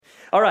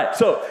All right,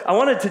 so I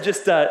wanted to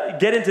just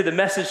get into the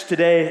message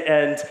today,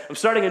 and I'm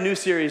starting a new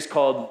series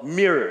called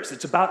Mirrors.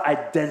 It's about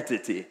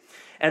identity.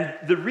 And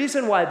the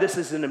reason why this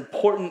is an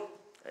important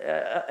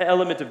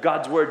element of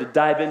God's word to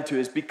dive into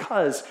is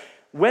because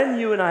when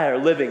you and I are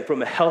living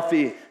from a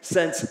healthy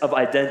sense of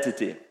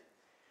identity,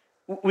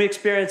 we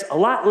experience a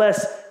lot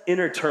less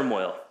inner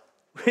turmoil.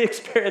 We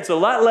experience a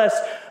lot less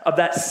of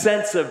that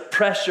sense of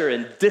pressure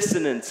and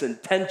dissonance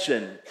and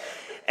tension.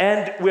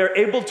 And we're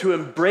able to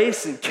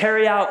embrace and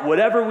carry out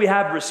whatever we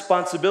have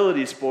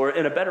responsibilities for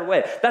in a better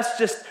way. That's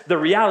just the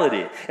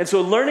reality. And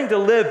so learning to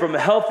live from a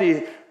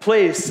healthy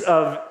place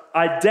of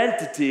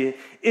identity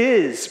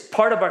is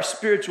part of our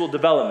spiritual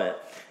development.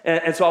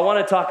 And so I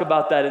want to talk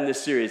about that in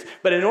this series.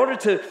 But in order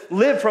to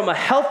live from a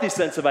healthy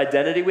sense of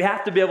identity, we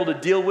have to be able to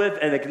deal with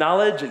and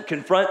acknowledge and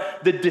confront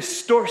the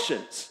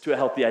distortions to a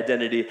healthy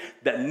identity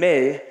that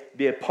may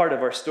be a part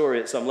of our story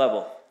at some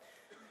level.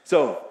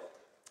 So,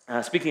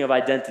 speaking of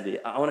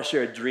identity, I want to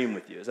share a dream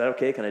with you. Is that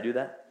okay? Can I do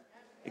that?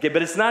 Okay,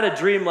 but it's not a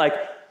dream like,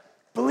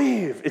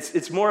 believe.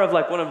 It's more of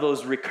like one of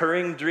those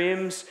recurring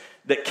dreams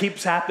that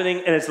keeps happening,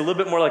 and it's a little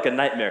bit more like a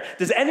nightmare.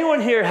 Does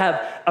anyone here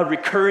have a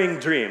recurring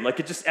dream? Like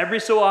it just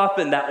every so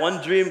often, that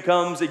one dream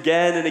comes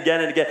again and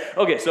again and again.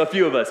 Okay, so a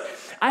few of us.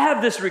 I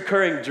have this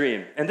recurring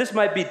dream, and this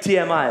might be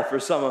TMI for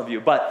some of you,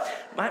 but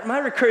my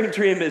recurring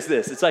dream is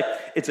this. It's like,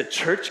 it's a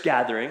church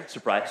gathering.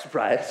 Surprise,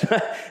 surprise.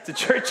 It's a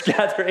church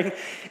gathering,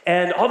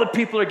 and all the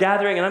people are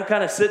gathering, and I'm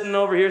kind of sitting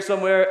over here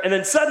somewhere, and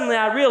then suddenly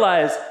I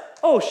realize,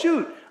 oh,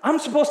 shoot, I'm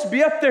supposed to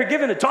be up there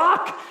giving a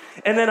talk.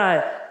 And then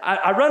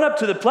I run up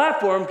to the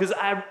platform because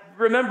I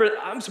remember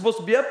I'm supposed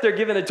to be up there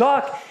giving a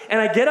talk. And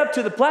I get up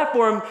to the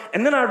platform,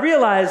 and then I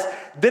realize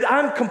that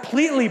I'm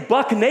completely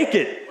buck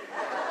naked.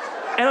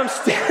 And I'm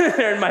standing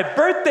there in my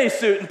birthday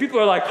suit, and people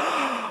are like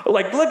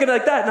looking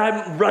like that. And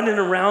I'm running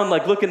around,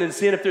 like looking and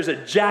seeing if there's a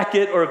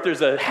jacket or if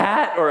there's a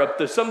hat or if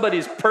there's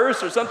somebody's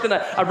purse or something.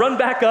 I run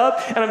back up,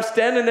 and I'm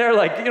standing there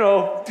like,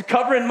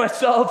 covering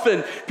myself,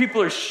 and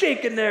people are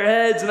shaking their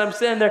heads, and I'm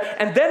standing there.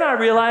 And then I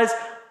realize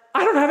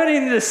I don't have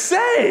anything to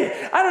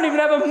say. I don't even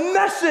have a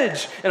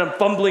message. And I'm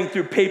fumbling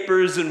through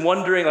papers and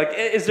wondering, like,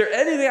 is there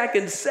anything I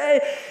can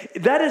say?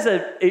 That is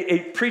a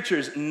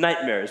preacher's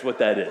nightmare is what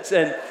that is.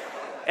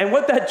 And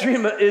what that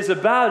dream is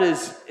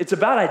it's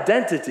about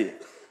identity.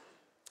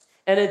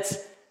 And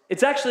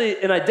it's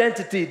actually an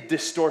identity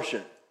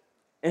distortion.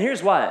 And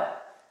here's why.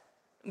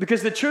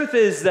 Because the truth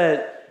is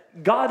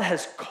that God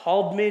has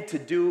called me to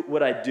do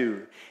what I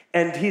do.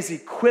 And he's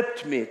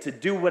equipped me to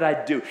do what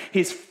I do.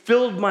 He's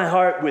filled my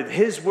heart with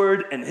his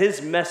word and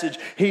his message.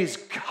 He's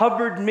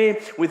covered me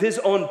with his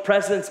own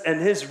presence and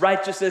his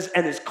righteousness,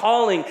 and his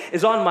calling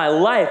is on my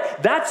life.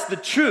 That's the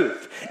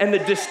truth. And the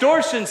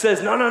distortion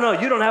says, no,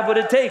 you don't have what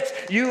it takes.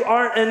 You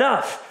aren't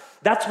enough.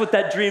 That's what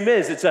that dream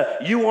is. It's a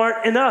you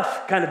aren't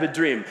enough kind of a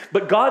dream.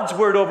 But God's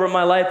word over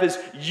my life is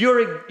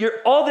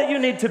you're all that you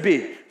need to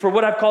be for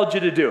what I've called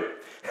you to do.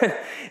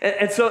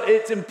 And so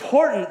it's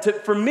important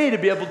for me to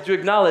be able to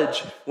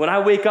acknowledge when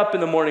I wake up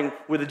in the morning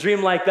with a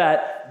dream like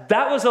that,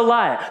 that was a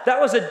lie. That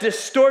was a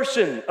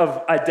distortion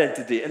of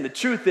identity. And the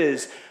truth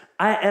is,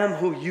 I am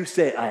who you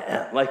say I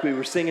am, like we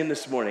were singing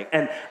this morning.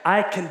 And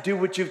I can do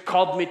what you've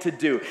called me to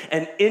do.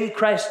 And in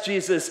Christ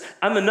Jesus,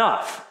 I'm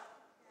enough.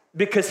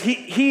 Because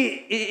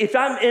if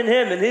I'm in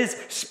him and his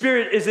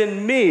spirit is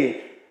in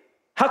me,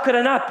 how could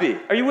I not be?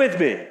 Are you with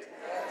me?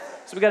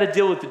 So we got to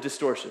deal with the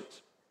distortions.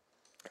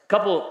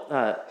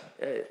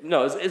 It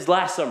was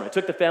last summer. I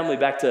took the family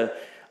back to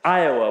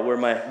Iowa where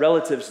my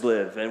relatives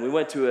live, and we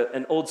went to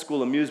an old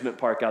school amusement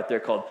park out there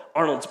called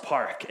Arnold's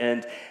Park.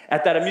 And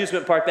at that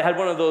amusement park, they had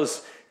one of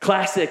those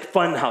classic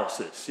fun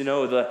houses,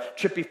 the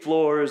trippy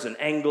floors and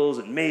angles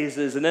and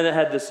mazes. And then it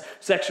had this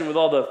section with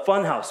all the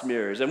fun house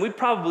mirrors. And we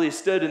probably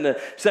stood in the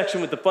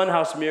section with the fun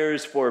house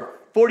mirrors for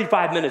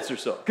 45 minutes or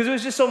so, because it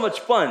was just so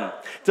much fun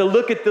to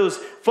look at those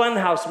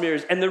funhouse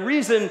mirrors. And the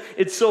reason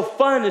it's so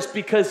fun is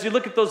because you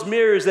look at those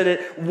mirrors and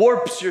it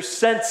warps your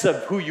sense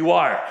of who you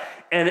are.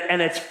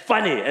 And it's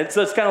funny. And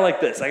so it's kind of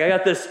like this. Like I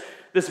got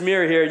this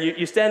mirror here, and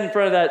you stand in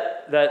front of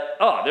that,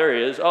 oh, there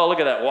he is. Oh, look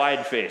at that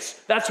wide face.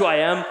 That's who I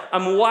am.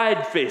 I'm a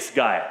wide face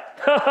guy.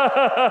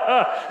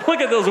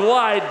 Look at those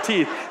wide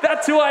teeth.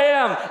 That's who I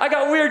am. I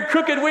got weird,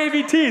 crooked,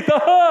 wavy teeth.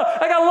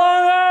 I got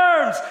long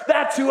arms.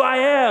 That's who I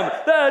am.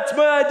 That's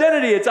my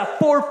identity. It's a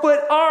 4-foot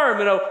arm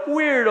and a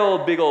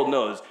weird big old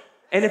nose.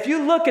 And if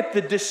you look at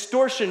the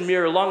distortion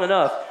mirror long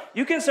enough,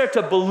 you can start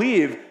to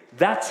believe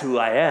that's who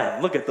I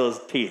am. Look at those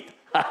teeth.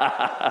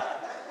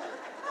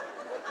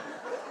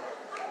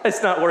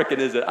 It's not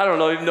working, is it? I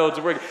don't even know if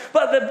it's working.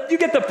 But you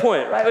get the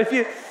point, right?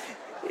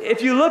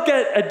 If you look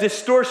at a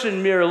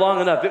distortion mirror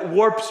long enough, it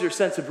warps your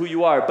sense of who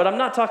you are. But I'm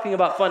not talking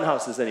about fun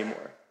houses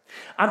anymore.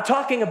 I'm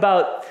talking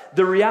about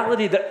the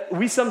reality that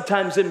we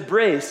sometimes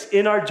embrace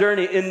in our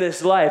journey in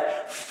this life,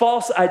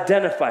 false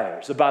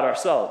identifiers about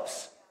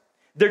ourselves.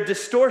 They're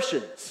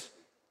distortions.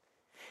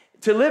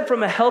 To live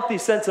from a healthy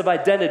sense of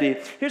identity,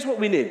 here's what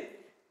we need.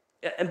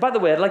 And by the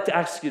way, I'd like to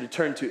ask you to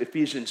turn to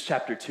Ephesians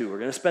chapter 2. We're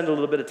going to spend a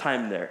little bit of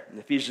time there in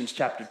Ephesians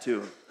chapter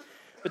 2.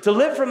 But to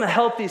live from a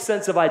healthy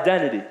sense of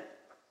identity,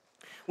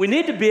 we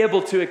need to be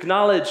able to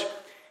acknowledge,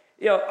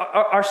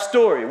 our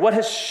story, what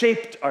has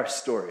shaped our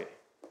story.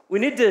 We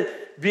need to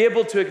be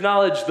able to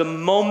acknowledge the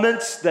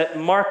moments that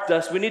marked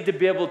us. We need to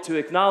be able to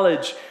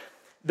acknowledge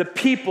the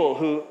people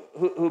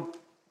who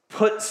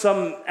put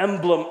some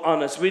emblem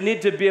on us. We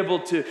need to be able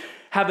to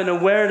have an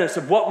awareness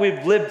of what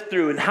we've lived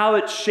through and how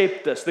it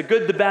shaped us, the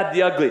good, the bad,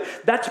 the ugly.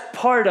 That's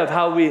part of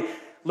how we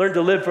learn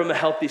to live from a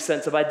healthy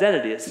sense of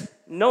identity, is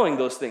knowing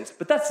those things.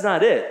 But that's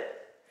not it.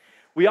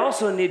 We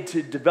also need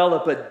to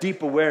develop a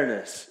deep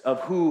awareness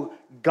of who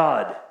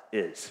God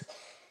is.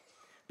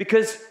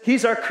 Because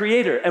he's our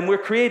creator, and we're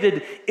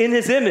created in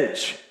his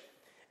image.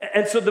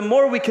 And so the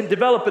more we can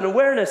develop an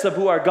awareness of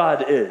who our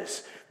God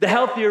is, the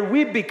healthier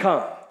we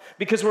become,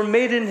 because we're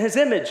made in his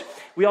image.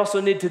 We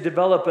also need to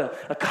develop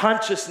a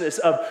consciousness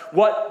of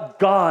what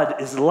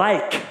God is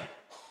like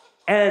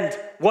and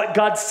what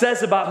God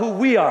says about who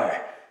we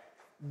are.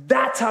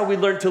 That's how we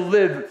learn to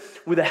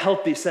live with a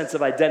healthy sense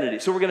of identity.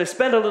 So we're going to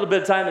spend a little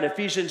bit of time in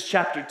Ephesians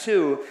chapter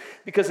 2,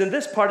 because in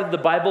this part of the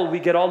Bible, we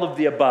get all of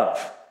the above.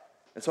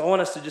 And so I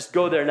want us to just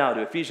go there now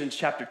to Ephesians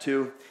chapter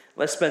 2.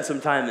 Let's spend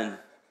some time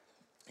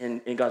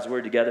in God's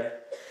word together.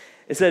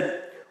 It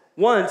said,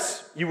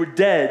 once you were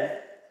dead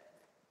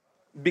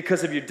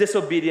because of your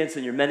disobedience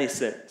and your many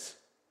sins.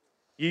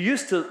 You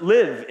used to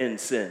live in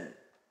sin,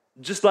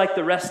 just like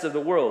the rest of the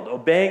world,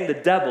 obeying the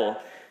devil,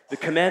 the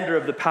commander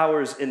of the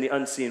powers in the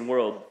unseen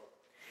world.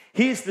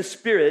 He's the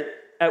spirit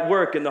at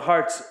work in the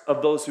hearts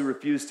of those who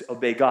refuse to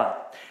obey God.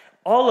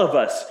 All of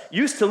us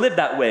used to live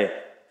that way,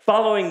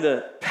 following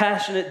the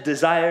passionate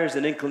desires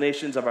and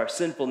inclinations of our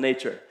sinful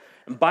nature.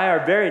 And by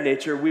our very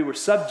nature, we were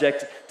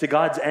subject to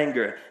God's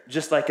anger,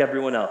 just like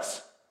everyone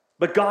else.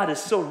 But God is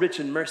so rich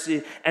in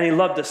mercy, and he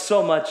loved us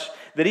so much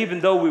that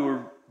even though we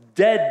were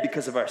dead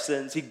because of our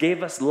sins, he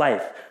gave us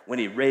life when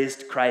he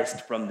raised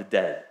Christ from the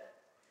dead.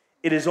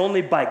 It is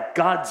only by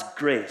God's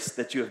grace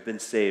that you have been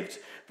saved,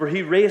 for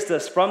he raised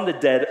us from the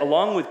dead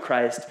along with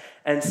Christ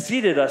and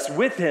seated us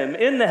with him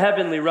in the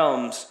heavenly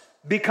realms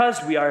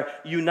because we are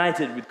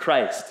united with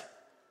Christ.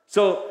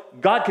 So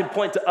God can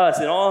point to us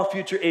in all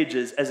future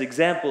ages as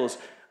examples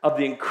of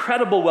the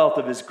incredible wealth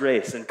of his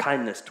grace and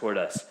kindness toward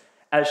us,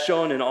 as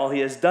shown in all he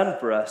has done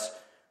for us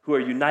who are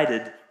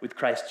united with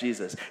Christ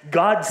Jesus.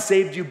 God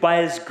saved you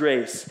by his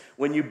grace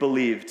when you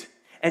believed.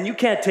 And you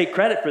can't take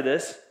credit for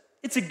this.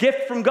 It's a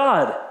gift from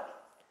God.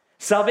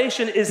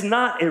 Salvation is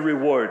not a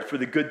reward for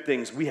the good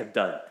things we have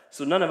done,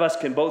 so none of us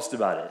can boast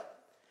about it.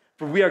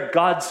 For we are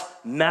God's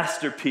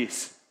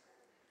masterpiece.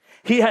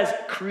 He has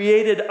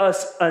created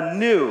us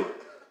anew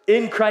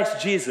in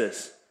Christ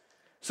Jesus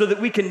so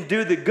that we can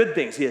do the good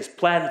things he has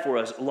planned for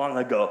us long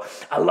ago.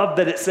 I love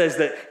that it says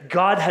that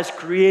God has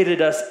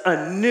created us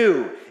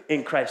anew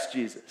in Christ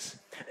Jesus.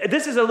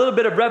 This is a little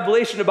bit of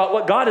revelation about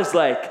what God is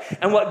like.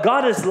 And what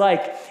God is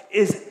like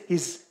is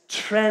he's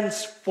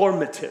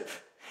transformative.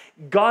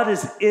 God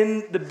is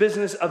in the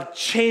business of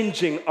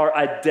changing our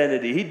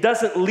identity. He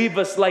doesn't leave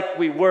us like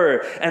we were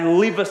and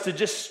leave us to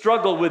just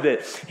struggle with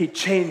it. He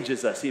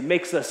changes us. He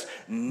makes us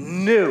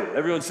new.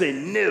 Everyone say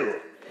new.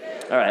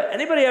 All right,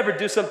 anybody ever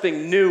do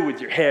something new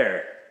with your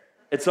hair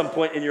at some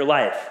point in your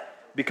life?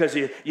 Because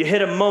you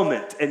hit a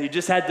moment and you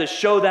just had to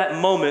show that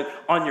moment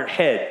on your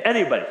head.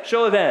 Anybody,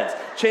 show of hands.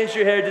 Changed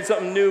your hair, did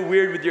something new,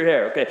 weird with your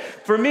hair. Okay,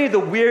 for me, the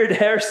weird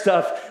hair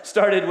stuff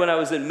started when I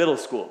was in middle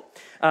school.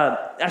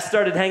 I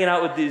started hanging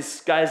out with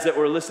these guys that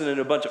were listening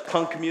to a bunch of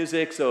punk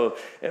music. So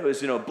it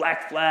was,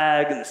 Black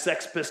Flag and the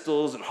Sex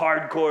Pistols and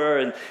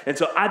hardcore. And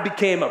so I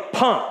became a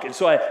punk. And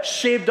so I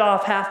shaved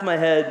off half my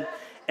head,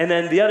 and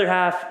then the other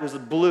half was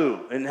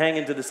blue and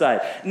hanging to the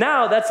side.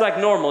 Now that's like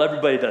normal.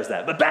 Everybody does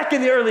that. But back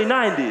in the early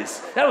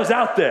 90s, that was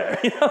out there,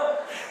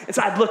 And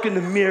so I'd look in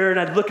the mirror and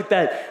I'd look at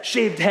that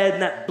shaved head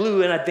and that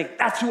blue, and I'd think,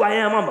 that's who I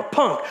am. I'm a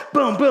punk.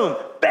 Boom, boom,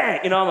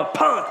 bang. I'm a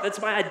punk.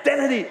 That's my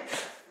identity.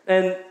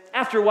 And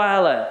after a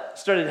while, I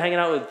started hanging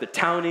out with the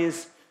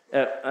townies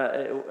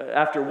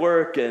after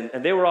work, and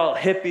they were all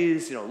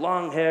hippies,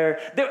 long hair.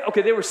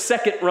 They were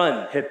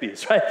second-run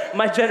hippies, right?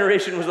 My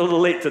generation was a little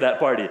late to that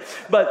party.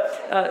 But,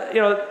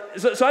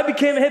 so I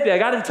became a hippie. I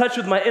got in touch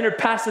with my inner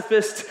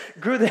pacifist,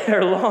 grew the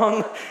hair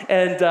long,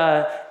 and,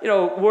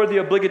 wore the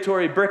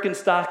obligatory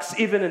Birkenstocks,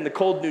 even in the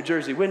cold New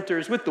Jersey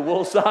winters, with the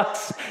wool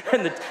socks,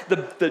 and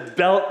the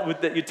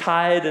belt that you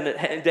tied and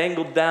it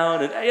dangled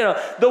down, and,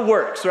 the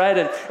works, right?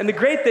 And the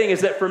great thing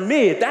is that for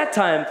me, at that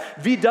time,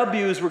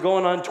 VWs were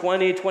going on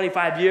 25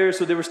 years,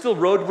 so they were still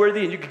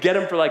roadworthy, and you could get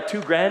them for like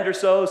 $2,000 or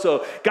so.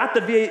 So got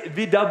the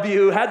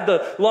VW, had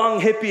the long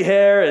hippie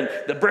hair and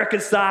the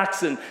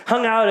Birkenstocks, and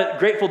hung out at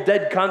Grateful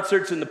Dead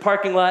concerts in the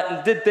parking lot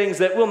and did things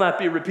that will not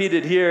be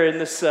repeated here in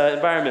this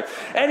environment.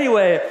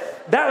 Anyway,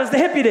 that was the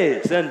hippie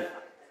days. And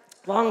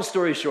long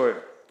story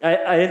short,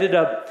 I ended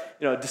up,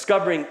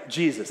 discovering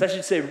Jesus. I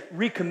should say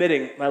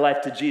recommitting my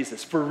life to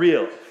Jesus for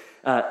real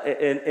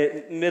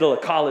in middle of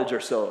college or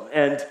so.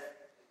 And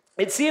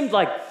it seemed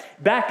like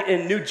back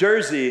in New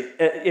Jersey,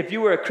 if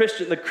you were a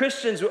Christian, the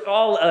Christians were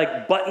all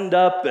like buttoned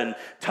up and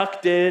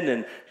tucked in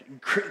and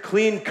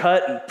clean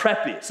cut and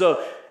preppy.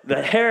 So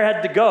the hair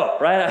had to go,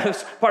 right? I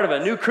was part of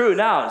a new crew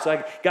now. So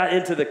I got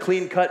into the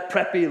clean-cut,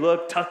 preppy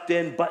look, tucked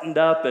in, buttoned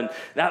up, and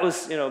that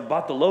was,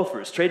 bought the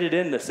loafers, traded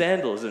in the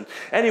sandals. And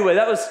anyway,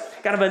 that was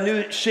kind of a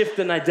new shift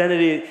in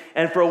identity.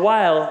 And for a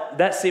while,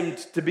 that seemed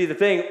to be the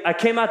thing. I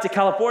came out to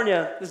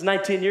California, this is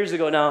 19 years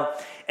ago now,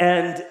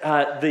 and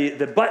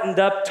the buttoned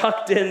up,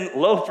 tucked in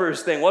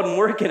loafers thing wasn't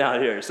working out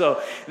here.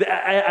 So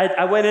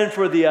I went in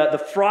for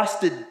the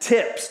frosted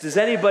tips. Does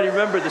anybody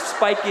remember the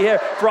spiky hair?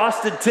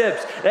 Frosted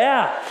tips.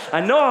 Yeah, I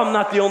know I'm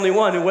not the only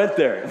one who went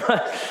there.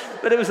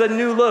 But it was a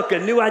new look, a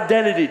new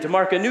identity to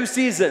mark a new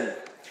season.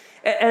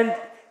 And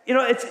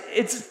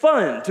it's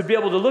fun to be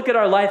able to look at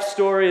our life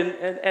story,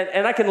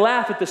 and I can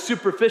laugh at the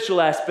superficial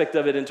aspect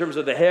of it in terms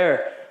of the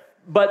hair.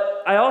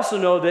 But I also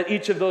know that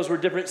each of those were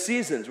different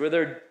seasons, where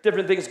there are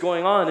different things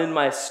going on in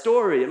my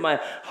story, in my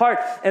heart,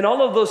 and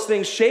all of those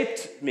things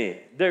shaped me.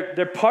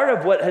 They're part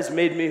of what has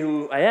made me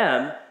who I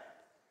am,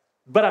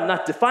 but I'm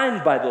not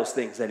defined by those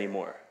things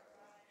anymore.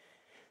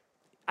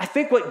 I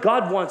think what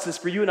God wants is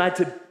for you and I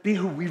to be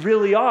who we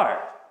really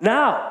are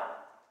now.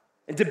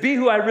 And to be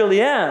who I really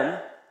am,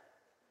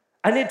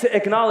 I need to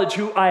acknowledge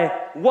who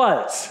I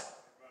was.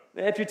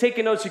 If you're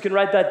taking notes, you can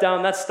write that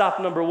down. That's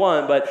stop number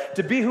one. But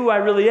to be who I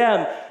really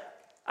am,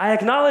 I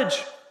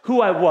acknowledge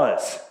who I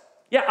was.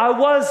 Yeah, I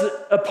was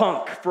a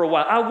punk for a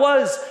while. I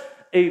was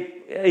a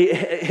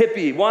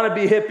hippie,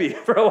 wannabe hippie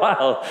for a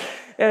while.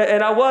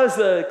 And I was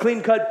a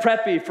clean-cut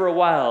preppy for a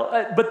while.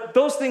 But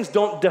those things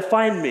don't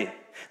define me.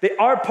 They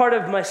are part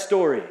of my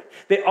story.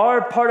 They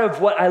are part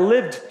of what I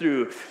lived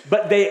through,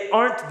 but they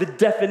aren't the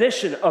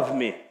definition of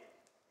me.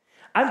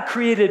 I'm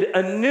created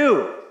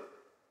anew.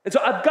 And so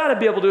I've got to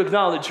be able to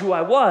acknowledge who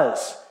I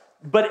was.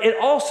 But it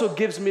also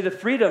gives me the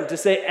freedom to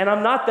say, and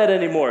I'm not that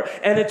anymore.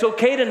 And it's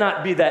okay to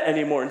not be that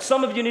anymore. And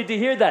some of you need to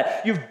hear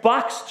that. You've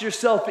boxed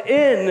yourself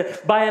in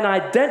by an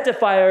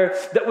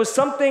identifier that was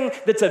something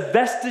that's a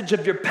vestige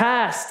of your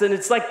past. And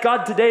it's like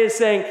God today is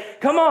saying,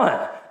 come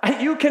on,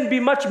 you can be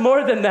much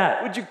more than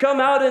that. Would you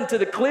come out into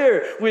the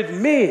clear with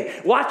me?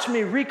 Watch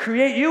me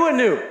recreate you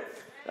anew.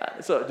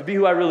 So to be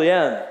who I really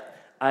am,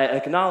 I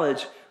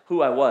acknowledge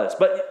who I was.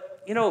 But,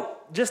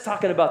 just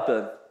talking about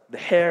the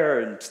hair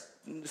and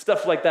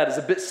stuff like that is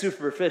a bit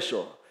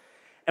superficial.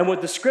 And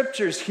what the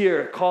scriptures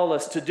here call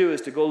us to do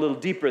is to go a little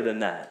deeper than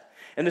that.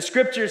 And the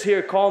scriptures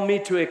here call me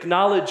to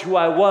acknowledge who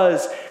I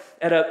was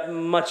at a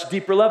much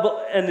deeper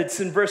level. And it's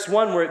in verse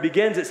 1 where it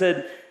begins. It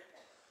said,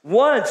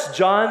 once,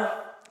 John,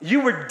 you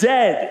were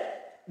dead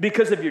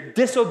because of your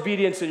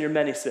disobedience and your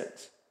many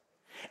sins.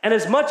 And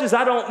as much as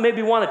I don't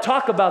maybe want to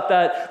talk about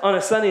that on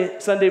a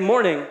Sunday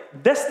morning,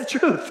 that's the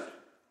truth.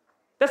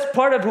 That's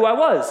part of who I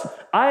was.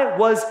 I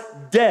was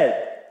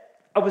dead.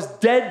 I was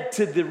dead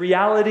to the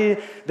reality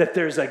that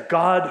there's a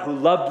God who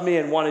loved me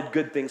and wanted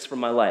good things for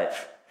my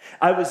life.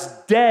 I was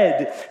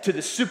dead to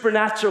the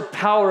supernatural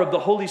power of the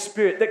Holy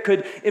Spirit that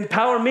could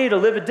empower me to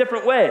live a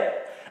different way.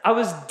 I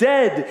was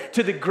dead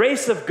to the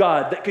grace of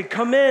God that could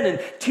come in and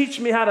teach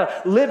me how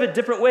to live a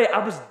different way.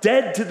 I was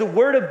dead to the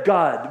Word of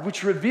God,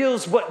 which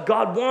reveals what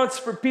God wants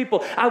for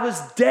people. I was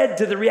dead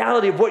to the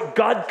reality of what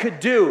God could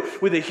do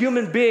with a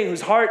human being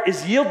whose heart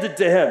is yielded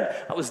to Him.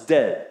 I was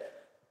dead.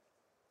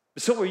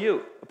 But so were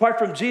you, apart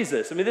from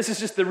Jesus. I mean, this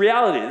is just the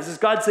reality. This is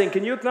God saying,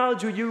 can you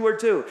acknowledge who you were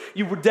too?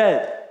 You were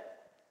dead.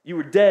 You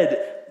were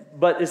dead,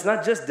 but it's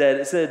not just dead.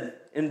 It said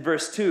in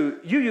verse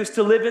 2, you used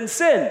to live in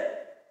sin,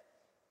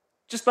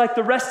 just like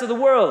the rest of the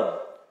world,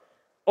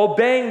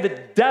 obeying the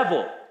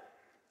devil.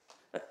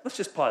 Let's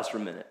just pause for a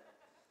minute.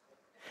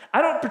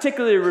 I don't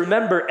particularly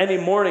remember any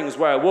mornings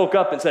where I woke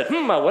up and said,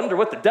 I wonder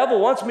what the devil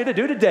wants me to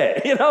do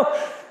today.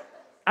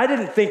 I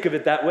didn't think of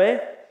it that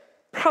way.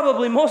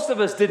 Probably most of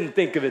us didn't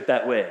think of it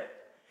that way.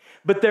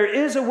 But there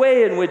is a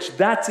way in which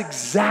that's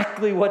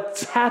exactly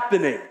what's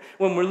happening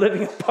when we're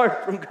living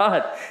apart from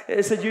God.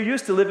 It said you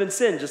used to live in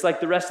sin just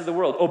like the rest of the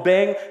world,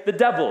 obeying the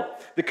devil,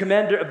 the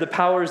commander of the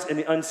powers in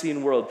the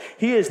unseen world.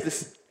 He is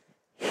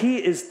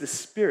the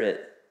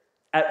spirit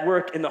at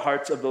work in the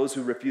hearts of those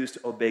who refuse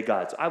to obey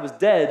God. So I was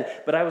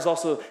dead, but I was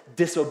also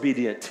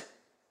disobedient.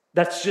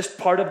 That's just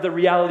part of the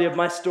reality of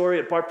my story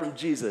apart from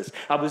Jesus.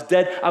 I was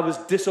dead. I was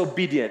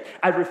disobedient.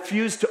 I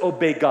refused to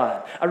obey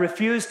God. I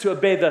refused to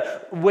obey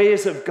the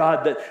ways of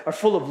God that are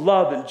full of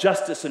love and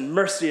justice and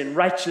mercy and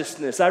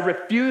righteousness. I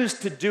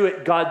refused to do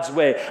it God's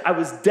way. I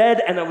was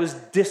dead and I was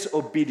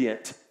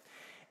disobedient.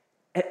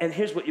 And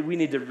here's what we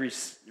need to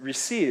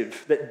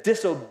receive, that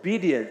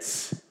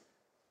disobedience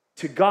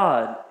to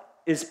God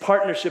is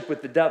partnership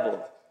with the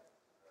devil.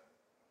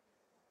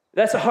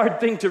 That's a hard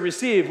thing to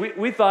receive.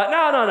 We thought, no,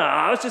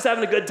 I was just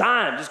having a good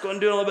time, just going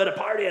and doing a little bit of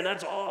partying,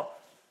 that's all.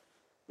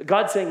 But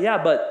God's saying,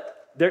 yeah,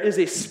 but there is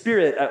a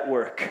spirit at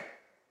work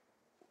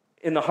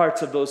in the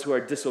hearts of those who are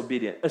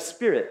disobedient. A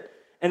spirit.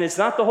 And it's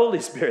not the Holy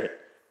Spirit.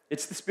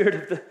 It's the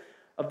spirit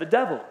of the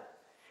devil.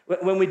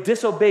 When we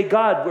disobey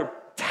God, we're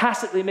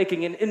tacitly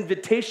making an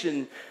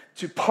invitation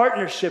to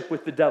partnership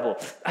with the devil.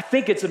 I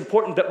think it's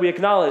important that we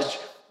acknowledge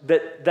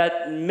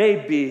that may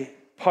be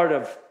part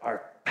of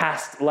our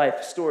past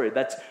life story.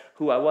 That's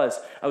who I was.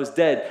 I was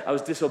dead. I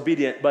was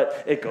disobedient,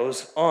 but it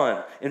goes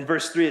on. In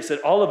verse 3, it said,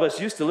 all of us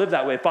used to live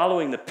that way,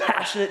 following the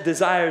passionate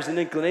desires and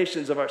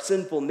inclinations of our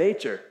sinful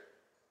nature.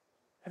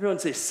 Everyone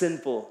say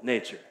sinful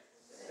nature.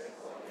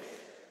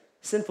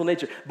 Sinful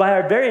nature. By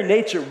our very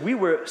nature, we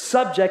were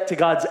subject to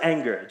God's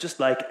anger, just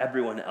like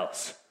everyone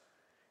else.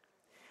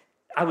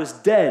 I was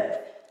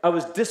dead, I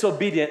was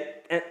disobedient,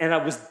 and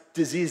I was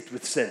diseased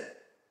with sin.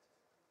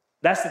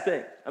 That's the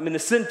thing. I mean, the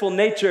sinful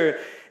nature,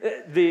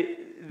 the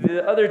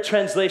other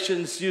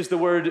translations use the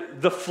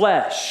word the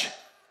flesh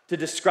to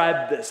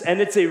describe this.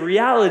 And it's a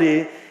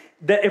reality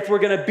that if we're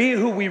going to be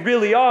who we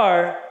really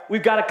are,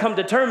 we've got to come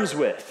to terms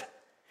with.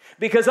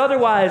 Because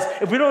otherwise,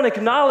 if we don't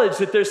acknowledge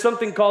that there's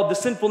something called the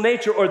sinful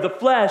nature or the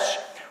flesh,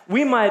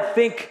 we might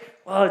think,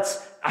 well,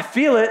 I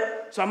feel it,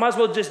 so I might as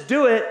well just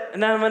do it,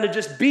 and then I'm going to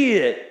just be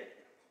it.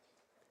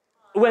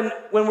 When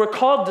we're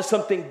called to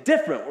something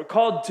different, we're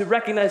called to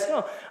recognize,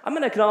 no, I'm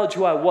going to acknowledge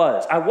who I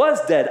was. I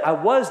was dead. I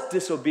was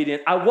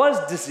disobedient. I was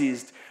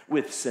diseased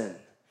with sin.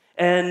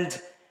 And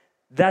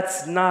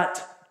that's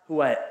not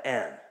who I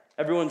am.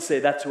 Everyone say,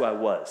 that's who I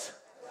was.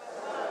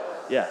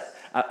 Yeah.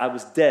 I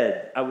was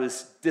dead. I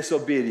was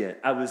disobedient.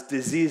 I was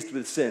diseased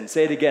with sin.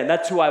 Say it again.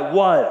 That's who I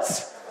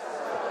was.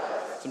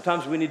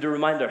 Sometimes we need to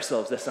remind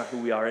ourselves that's not who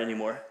we are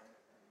anymore.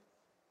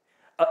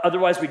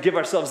 Otherwise, we give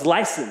ourselves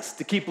license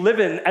to keep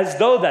living as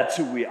though that's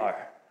who we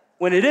are,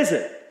 when it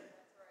isn't.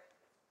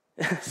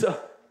 So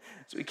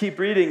we keep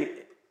reading,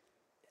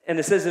 and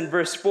it says in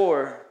verse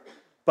 4,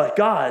 but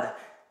God,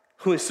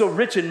 who is so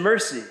rich in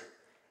mercy,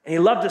 and he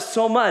loved us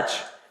so much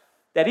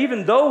that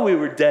even though we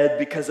were dead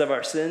because of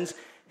our sins,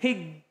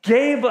 he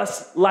gave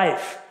us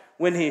life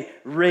when he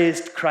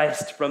raised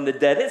Christ from the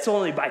dead. It's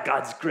only by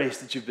God's grace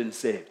that you've been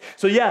saved.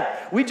 So yeah,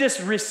 we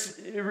just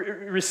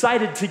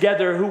recited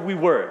together who we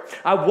were.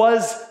 I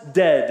was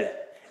dead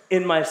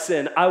in my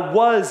sin. I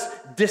was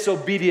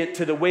disobedient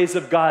to the ways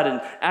of God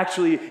and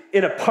actually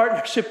in a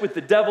partnership with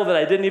the devil that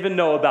I didn't even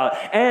know about.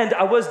 And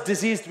I was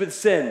diseased with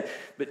sin.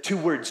 But two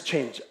words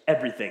change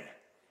everything.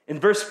 In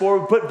verse 4,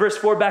 we put verse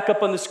 4 back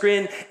up on the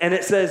screen, and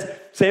it says,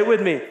 say it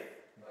with me,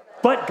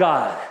 but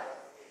God.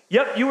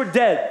 Yep, you were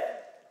dead.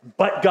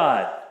 But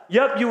God.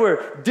 Yep, you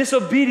were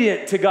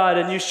disobedient to God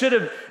and you should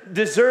have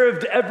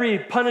deserved every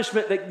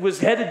punishment that was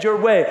headed your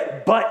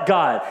way. But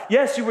God.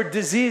 Yes, you were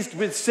diseased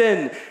with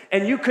sin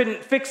and you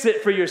couldn't fix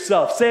it for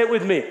yourself. Say it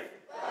with me.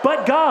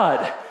 But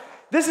God.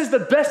 This is the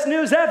best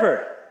news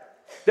ever.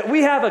 That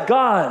we have a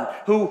God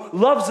who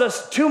loves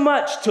us too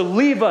much to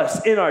leave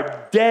us in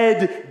our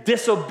dead,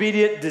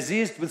 disobedient,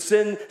 diseased with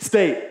sin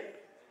state.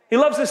 He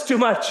loves us too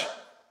much.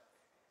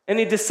 And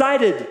he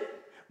decided,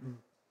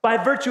 by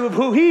virtue of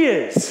who he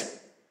is,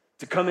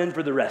 to come in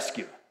for the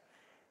rescue.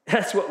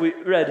 That's what we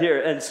read here.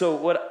 And so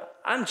what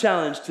I'm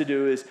challenged to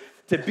do is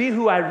to be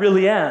who I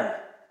really am.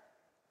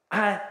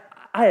 I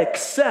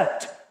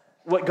accept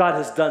what God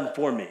has done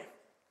for me.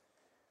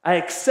 I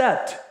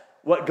accept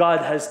what God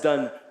has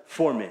done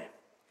for me.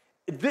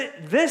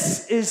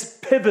 This is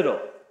pivotal.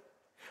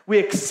 We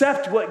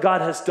accept what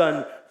God has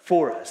done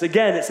for us.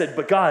 Again, it said,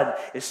 but God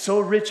is so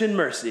rich in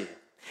mercy.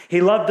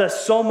 He loved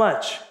us so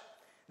much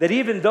that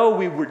even though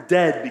we were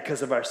dead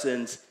because of our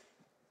sins,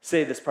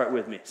 say this part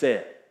with me, say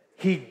it.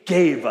 He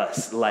gave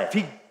us life.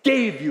 He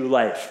gave you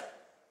life.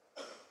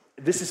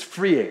 This is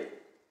freeing.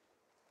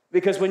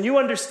 Because when you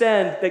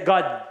understand that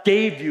God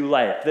gave you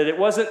life, that it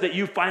wasn't that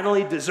you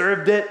finally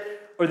deserved it,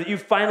 or that you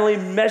finally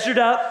measured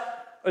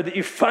up, or that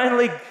you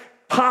finally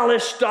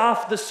polished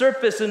off the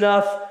surface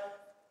enough,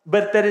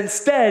 but that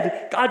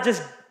instead God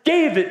just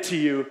gave it to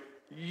you,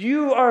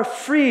 you are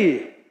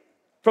free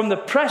from the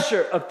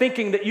pressure of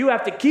thinking that you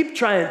have to keep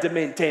trying to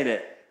maintain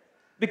it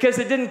because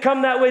it didn't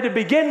come that way to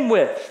begin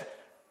with,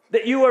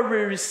 that you are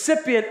a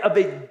recipient of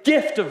a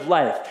gift of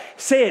life.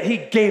 Say it, he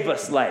gave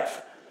us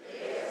life.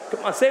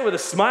 Come on, say it with a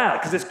smile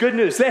because it's good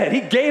news. Say it,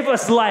 he gave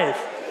us life.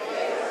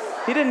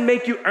 He didn't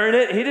make you earn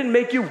it. He didn't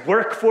make you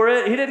work for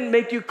it. He didn't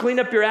make you clean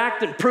up your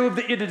act and prove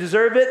that you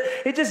deserve it.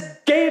 He just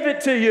gave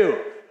it to you.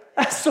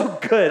 That's so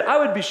good. I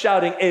would be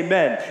shouting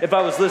amen if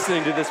I was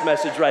listening to this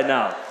message right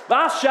now. But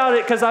I'll shout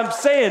it because I'm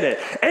saying it.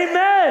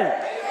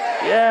 Amen.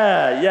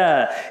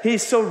 Yeah.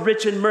 He's so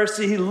rich in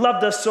mercy. He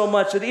loved us so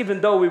much that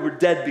even though we were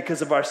dead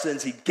because of our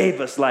sins, he gave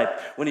us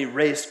life when he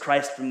raised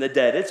Christ from the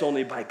dead. It's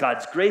only by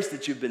God's grace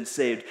that you've been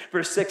saved.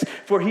 Verse 6,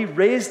 for he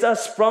raised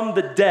us from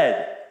the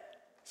dead.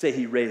 Say,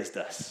 he raised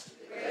us.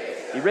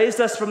 He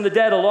raised us from the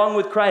dead along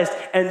with Christ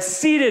and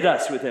seated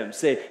us with him.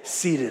 Say,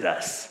 seated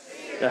us.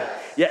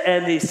 Yeah,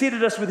 and he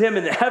seated us with him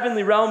in the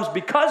heavenly realms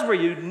because we're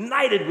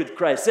united with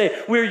Christ.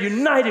 Say, we're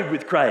united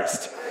with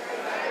Christ.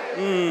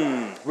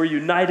 We're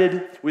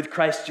united with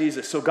Christ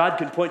Jesus. So God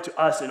can point to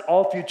us in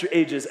all future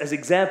ages as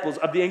examples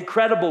of the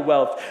incredible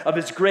wealth of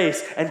his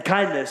grace and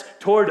kindness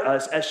toward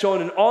us as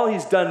shown in all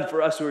he's done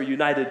for us who are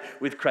united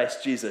with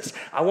Christ Jesus.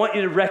 I want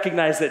you to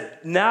recognize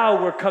that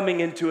now we're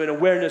coming into an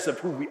awareness of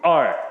who we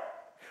are.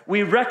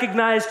 We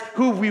recognized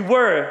who we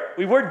were.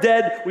 We were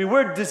dead. We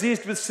were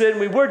diseased with sin.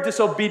 We were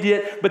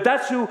disobedient. But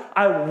that's who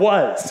I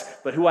was.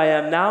 But who I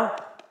am now,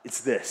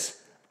 it's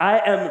this. I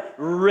am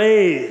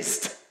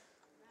raised.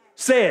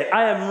 Say it,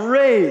 I am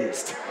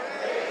raised.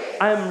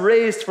 I am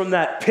raised from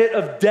that pit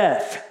of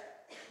death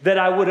that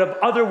I would have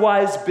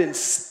otherwise been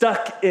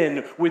stuck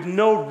in with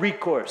no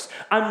recourse.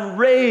 I'm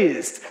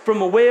raised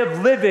from a way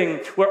of living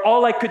where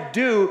all I could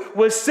do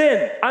was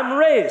sin. I'm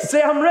raised.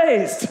 Say, I'm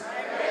raised.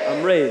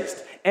 I'm raised.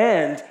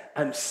 And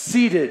I'm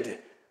seated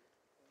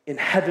in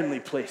heavenly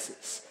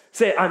places.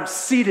 Say, I'm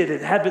seated in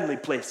heavenly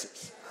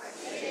places.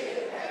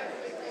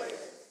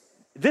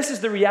 This is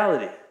the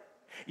reality.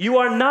 You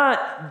are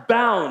not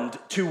bound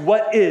to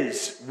what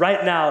is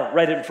right now,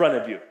 right in front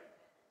of you.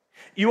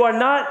 You are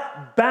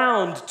not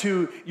bound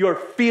to your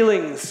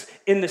feelings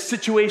in the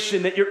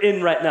situation that you're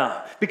in right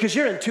now because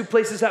you're in two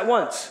places at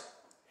once.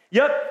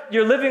 Yep,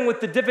 you're living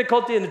with the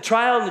difficulty and the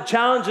trial and the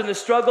challenge and the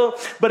struggle,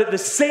 but at the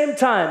same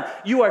time,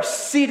 you are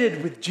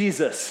seated with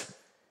Jesus.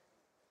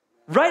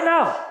 Right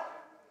now,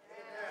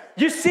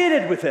 you're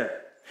seated with him.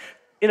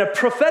 In a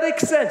prophetic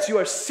sense, you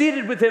are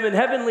seated with him in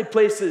heavenly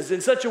places in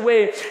such a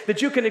way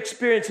that you can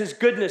experience his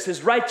goodness,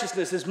 his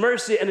righteousness, his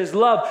mercy, and his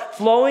love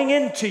flowing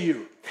into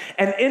you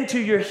and into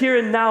your here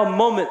and now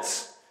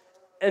moments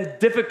and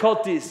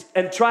difficulties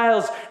and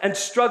trials and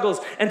struggles.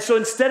 And so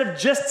instead of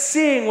just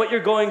seeing what you're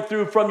going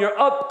through from your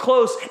up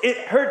close, it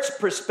hurts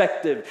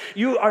perspective.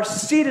 You are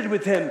seated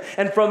with him,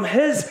 and from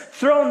his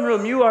throne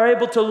room, you are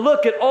able to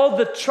look at all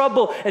the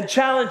trouble and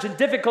challenge and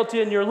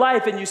difficulty in your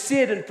life, and you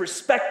see it in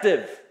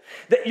perspective.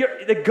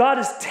 That God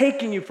is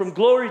taking you from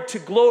glory to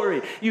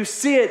glory. You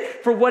see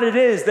it for what it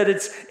is, that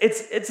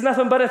it's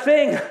nothing but a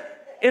thing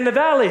in the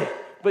valley.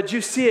 But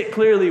you see it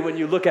clearly when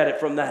you look at it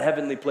from that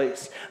heavenly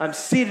place. I'm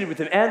seated with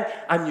him and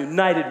I'm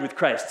united with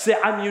Christ. Say,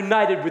 I'm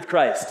united with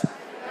Christ.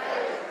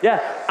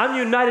 Yeah, I'm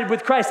united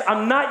with Christ.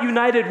 I'm not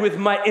united with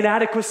my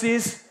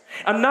inadequacies.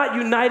 I'm not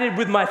united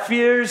with my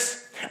fears.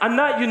 I'm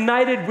not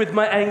united with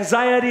my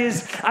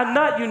anxieties. I'm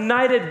not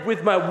united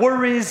with my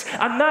worries.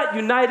 I'm not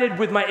united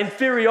with my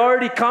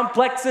inferiority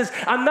complexes.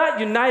 I'm not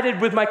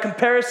united with my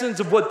comparisons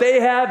of what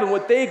they have and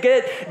what they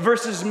get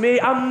versus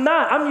me. I'm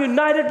not. I'm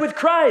united with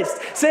Christ.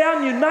 Say,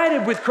 I'm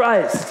united with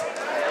Christ.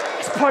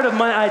 It's part of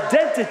my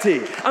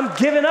identity. I'm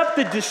giving up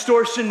the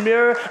distortion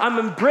mirror. I'm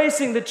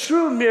embracing the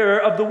true mirror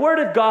of the Word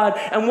of God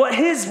and what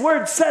his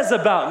Word says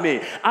about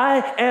me.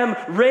 I am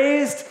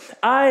raised.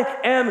 I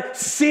am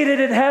seated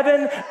in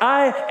heaven.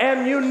 I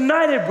am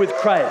united with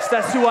Christ.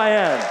 That's who I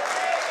am.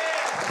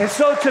 And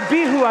so to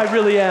be who I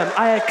really am,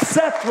 I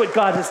accept what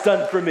God has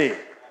done for me.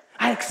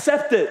 I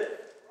accept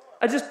it.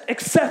 I just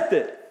accept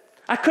it.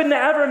 I couldn't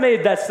have ever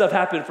made that stuff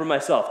happen for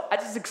myself. I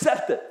just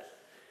accept it.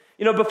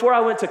 You know, before I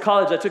went to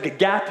college, I took a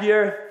gap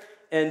year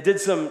and did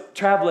some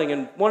traveling.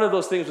 And one of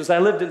those things was I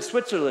lived in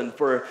Switzerland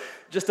for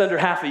just under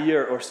half a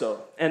year or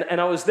so. And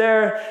I was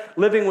there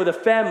living with a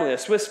family, a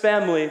Swiss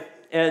family,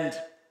 and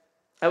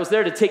I was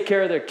there to take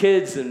care of their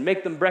kids and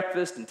make them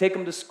breakfast and take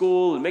them to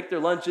school and make their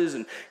lunches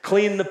and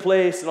clean the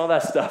place and all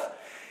that stuff.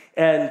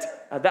 And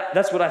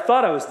that's what I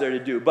thought I was there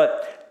to do.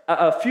 But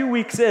a few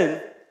weeks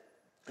in,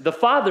 the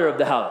father of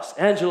the house,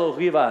 Angelo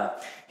Riva,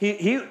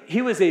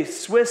 he was a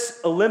Swiss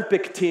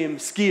Olympic team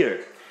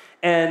skier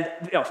and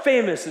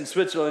famous in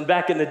Switzerland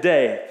back in the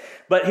day.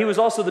 But he was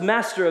also the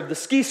master of the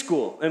ski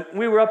school. And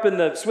we were up in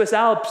the Swiss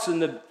Alps,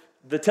 and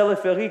the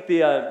téléphérique,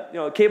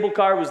 the cable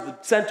car was the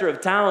center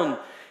of town.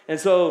 And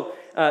so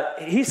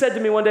he said to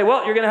me one day,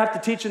 well, you're going to have to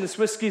teach in the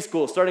Swiss ski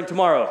school starting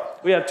tomorrow.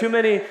 We have too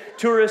many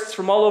tourists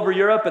from all over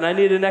Europe, and I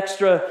need an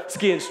extra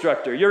ski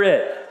instructor. You're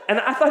it. And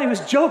I thought he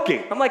was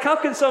joking. I'm like, how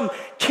can some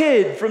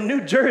kid from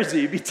New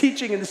Jersey be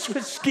teaching in the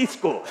Swiss ski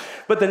school?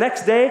 But the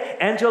next day,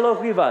 Angelo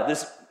Riva,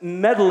 this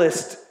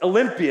medalist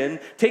Olympian,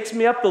 takes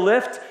me up the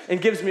lift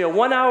and gives me a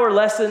 1-hour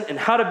lesson in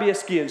how to be a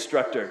ski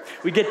instructor.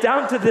 We get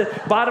down to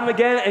the bottom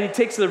again, and he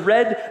takes the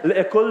red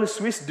L'École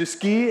Suisse du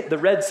Ski, the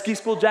red ski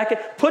school jacket,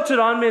 puts it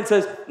on me and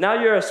says, now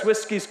you're a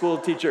Swiss ski school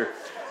teacher.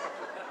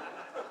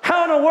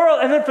 How in the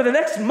world? And then for the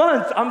next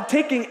month,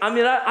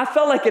 I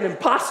felt like an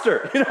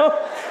imposter,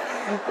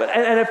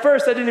 And at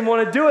first, I didn't even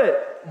want to do it,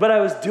 but I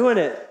was doing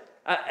it.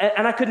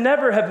 And I could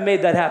never have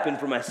made that happen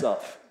for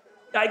myself.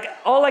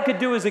 All I could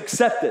do is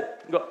accept it.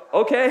 Go,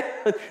 okay,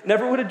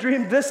 never would have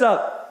dreamed this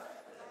up.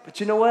 But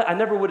you know what? I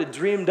never would have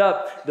dreamed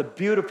up the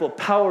beautiful,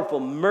 powerful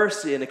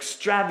mercy and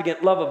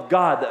extravagant love of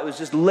God that was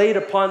just laid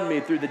upon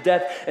me through the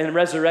death and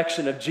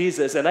resurrection of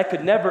Jesus. And I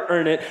could never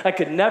earn it. I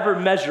could never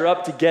measure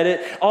up to get it.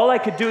 All I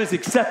could do is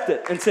accept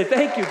it and say,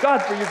 thank you,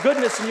 God, for your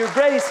goodness and your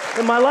grace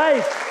in my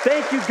life.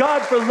 Thank you,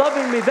 God, for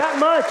loving me that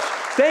much.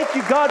 Thank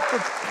you, God, for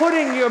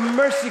putting your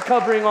mercy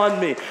covering on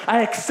me.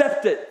 I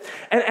accept it.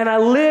 And I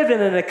live in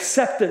an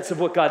acceptance of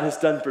what God has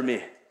done for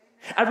me.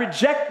 I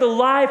reject the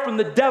lie from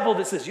the devil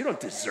that says, you don't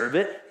deserve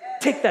it.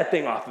 Take that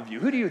thing off of you.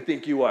 Who do you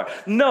think you are?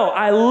 No,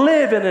 I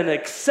live in an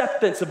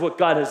acceptance of what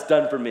God has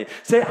done for me.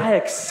 Say, I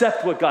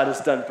accept what God has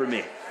done for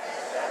me.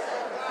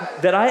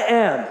 That I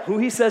am who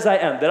he says I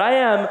am. That I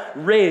am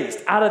raised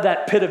out of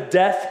that pit of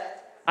death.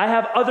 I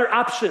have other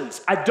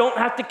options. I don't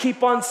have to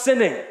keep on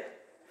sinning.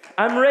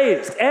 I'm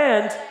raised,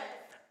 and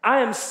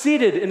I am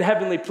seated in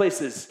heavenly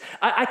places.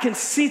 I can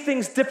see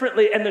things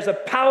differently, and there's a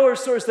power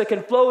source that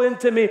can flow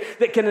into me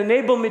that can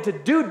enable me to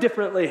do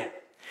differently.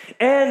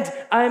 And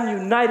I am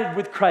united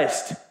with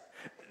Christ,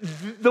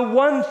 the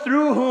one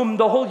through whom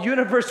the whole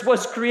universe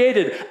was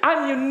created.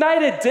 I'm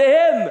united to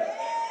him.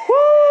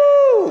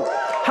 Woo!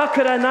 How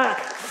could I not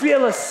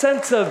feel a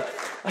sense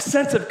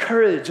of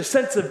courage, a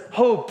sense of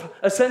hope,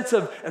 a sense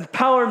of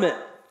empowerment?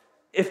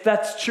 If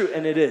that's true,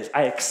 and it is,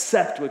 I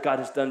accept what God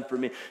has done for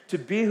me. To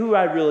be who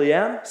I really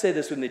am, say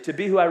this with me, to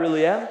be who I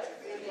really am,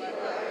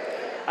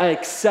 I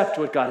accept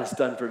what God has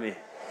done for me.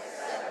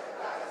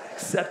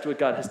 Accept what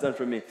God has done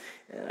for me.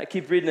 And I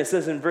keep reading, it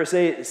says in verse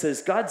 8, it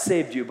says, God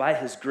saved you by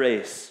his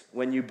grace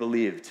when you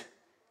believed.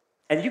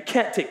 And you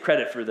can't take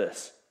credit for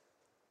this.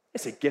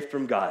 It's a gift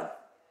from God.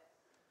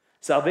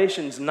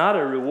 Salvation's not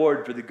a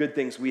reward for the good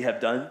things we have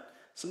done,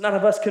 so none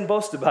of us can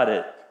boast about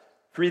it.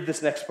 Read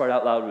this next part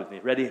out loud with me.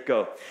 Ready?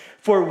 Go.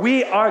 For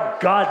we are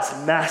God's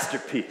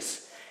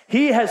masterpiece.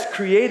 He has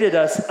created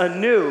us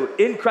anew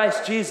in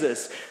Christ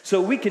Jesus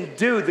so we can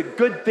do the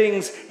good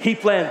things he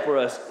planned for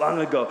us long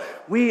ago.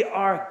 We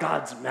are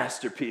God's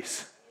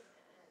masterpiece.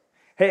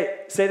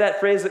 Hey, say that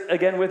phrase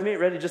again with me.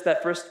 Ready? Just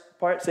that first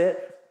part. Say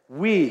it.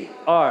 We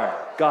are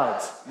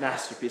God's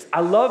masterpiece.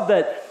 I love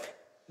that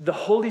the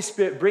Holy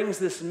Spirit brings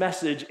this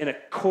message in a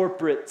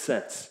corporate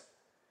sense.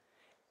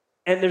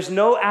 And there's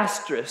no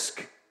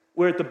asterisk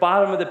where at the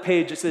bottom of the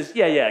page it says,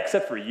 yeah,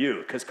 except for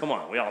you, because come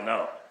on, we all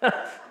know.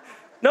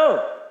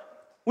 No,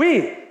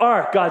 we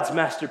are God's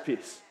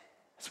masterpiece.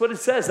 That's what it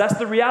says. That's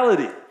the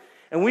reality.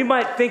 And we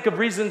might think of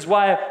reasons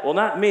why, well,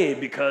 not me,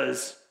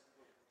 because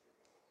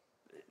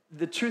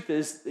the truth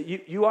is that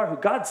you are who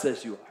God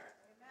says you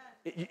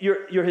are.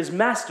 You're his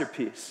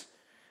masterpiece.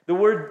 The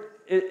word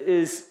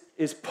is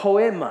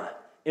poema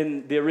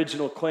in the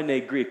original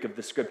Koine Greek of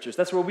the scriptures.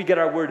 That's where we get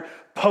our word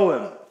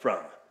poem from.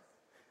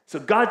 So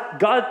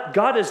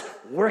God is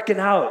working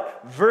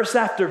out verse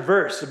after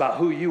verse about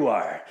who you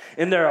are.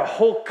 And there are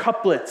whole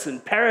couplets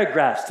and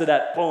paragraphs to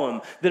that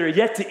poem that are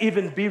yet to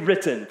even be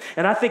written.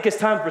 And I think it's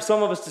time for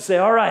some of us to say,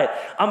 all right,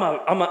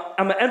 I'm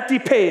an empty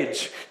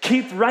page.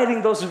 Keep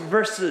writing those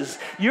verses.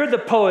 You're the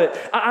poet.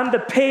 I'm the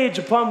page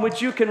upon which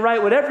you can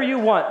write whatever you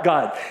want,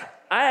 God.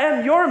 I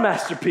am your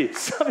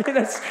masterpiece. I mean,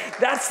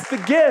 that's the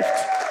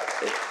gift.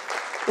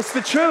 It's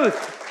the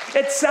truth.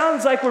 It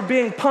sounds like we're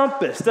being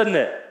pompous, doesn't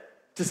it?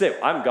 To say,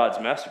 I'm God's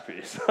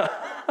masterpiece.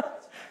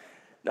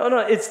 No,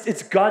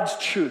 it's God's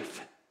truth.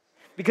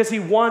 Because he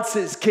wants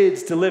his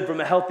kids to live from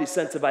a healthy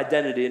sense of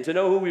identity. And to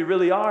know who we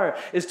really are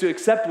is to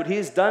accept what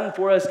he's done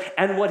for us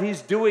and what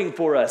he's doing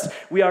for us.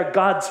 We are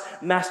God's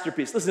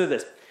masterpiece. Listen to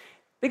this.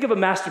 Think of a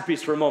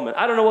masterpiece for a moment.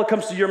 I don't know what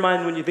comes to your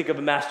mind when you think of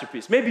a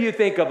masterpiece. Maybe you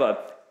think of a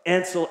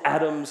Ansel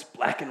Adams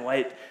black and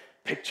white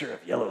picture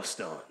of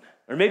Yellowstone.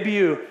 Or maybe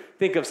you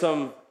think of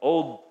some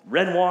old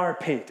Renoir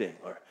painting,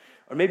 or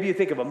maybe you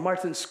think of a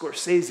Martin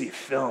Scorsese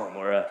film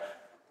or a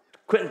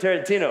Quentin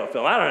Tarantino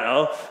film. I don't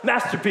know.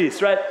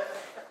 Masterpiece, right?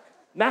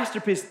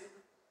 Masterpieces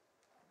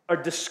are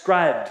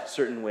described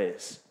certain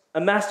ways. A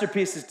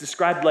masterpiece is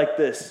described like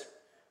this: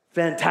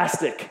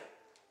 fantastic,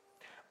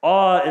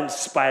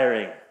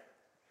 awe-inspiring,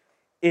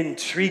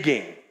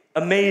 intriguing,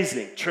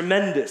 amazing,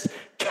 tremendous,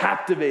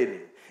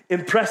 captivating,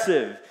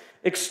 impressive,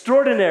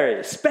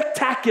 extraordinary,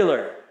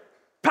 spectacular,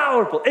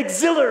 powerful,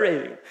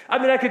 exhilarating. I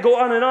mean, I could go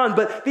on and on,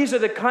 but these are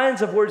the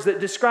kinds of words that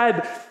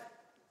describe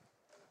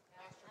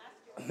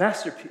a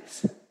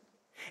masterpiece.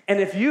 And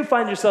if you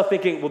find yourself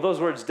thinking, well, those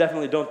words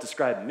definitely don't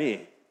describe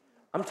me,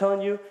 I'm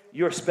telling you,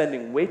 you're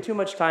spending way too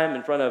much time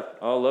in front of,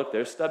 oh, look,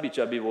 there's Stubby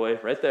Chubby Boy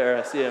right there.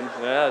 I see him.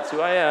 Yeah, that's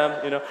who I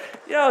am.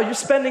 You're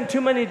spending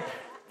too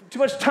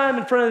much time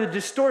in front of the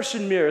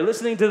distortion mirror,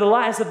 listening to the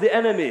lies of the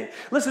enemy.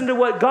 Listen to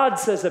what God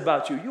says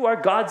about you. You are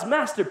God's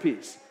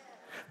masterpiece.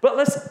 But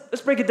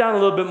let's break it down a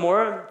little bit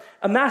more.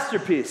 A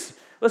masterpiece.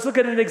 Let's look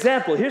at an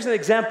example. Here's an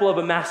example of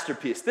a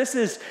masterpiece. This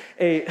is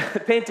a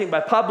painting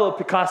by Pablo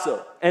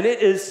Picasso, and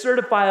it is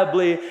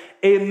certifiably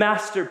a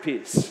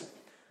masterpiece.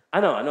 I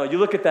know. You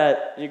look at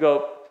that and you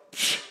go,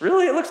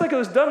 really? It looks like it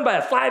was done by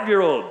a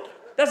 5-year-old.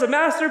 That's a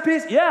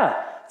masterpiece?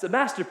 Yeah, it's a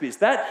masterpiece.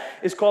 That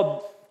is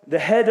called The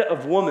Head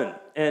of Woman,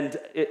 and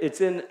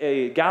it's in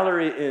a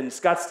gallery in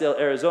Scottsdale,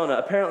 Arizona.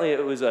 Apparently,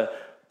 it was a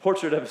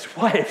portrait of his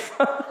wife.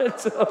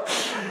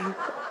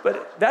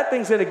 But that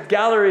thing's in a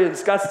gallery in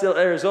Scottsdale,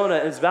 Arizona,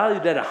 and it's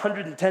valued at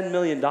 $110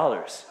 million.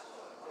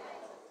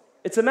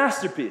 It's a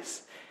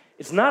masterpiece.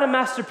 It's not a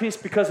masterpiece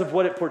because of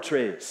what it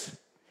portrays.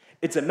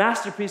 It's a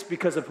masterpiece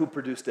because of who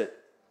produced it.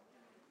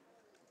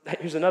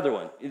 Here's another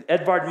one.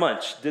 Edvard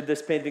Munch did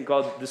this painting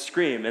called The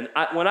Scream. And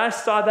when I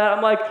saw that,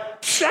 I'm like,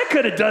 I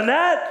could have done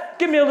that.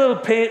 Give me a little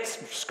paint,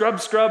 scrub,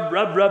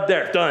 rub,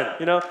 there, done.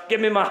 Give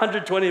me my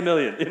 120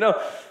 million,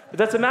 But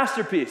that's a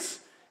masterpiece.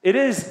 It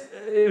is,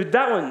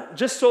 that one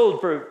just sold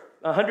for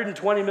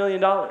 $120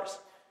 million.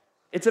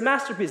 It's a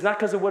masterpiece, not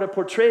because of what it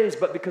portrays,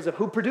 but because of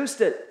who produced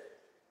it.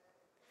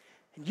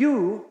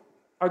 You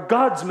are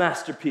God's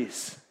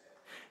masterpiece.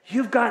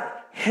 You've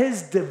got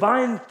his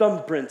divine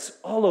thumbprints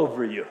all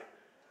over you.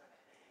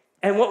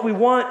 And what we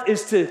want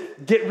is to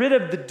get rid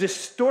of the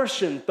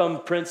distortion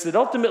thumbprints that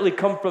ultimately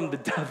come from the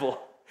devil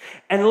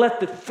and let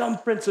the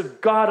thumbprints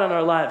of God on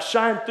our lives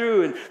shine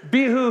through and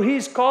be who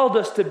he's called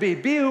us to be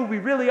who we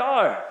really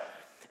are.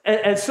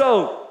 And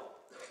so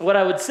what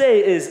I would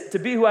say is, to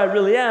be who I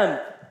really am,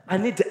 I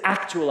need to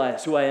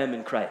actualize who I am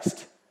in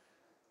Christ.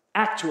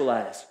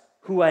 Actualize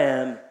who I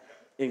am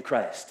in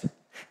Christ.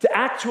 To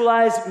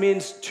actualize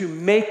means to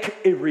make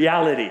a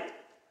reality.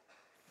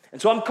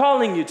 And so I'm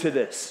calling you to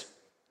this.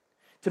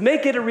 To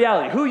make it a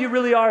reality, who you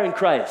really are in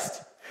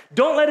Christ.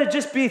 Don't let it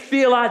just be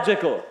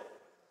theological.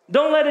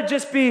 Don't let it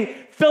just be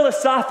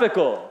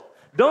philosophical.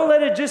 Don't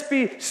let it just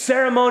be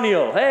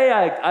ceremonial. Hey,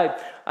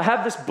 I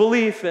have this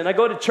belief and I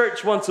go to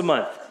church once a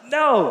month.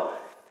 No.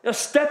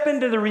 Step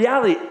into the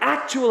reality.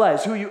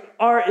 Actualize who you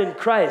are in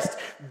Christ.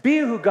 Be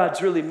who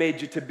God's really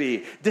made you to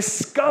be.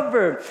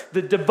 Discover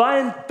the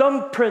divine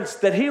thumbprints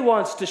that he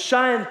wants to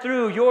shine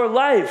through your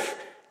life.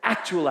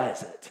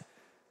 Actualize it.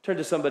 Turn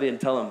to somebody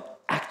and tell them,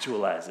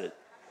 actualize it.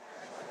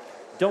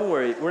 Don't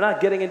worry, we're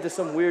not getting into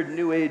some weird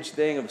new age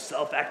thing of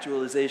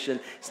self-actualization.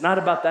 It's not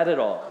about that at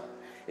all.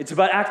 It's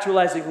about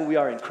actualizing who we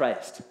are in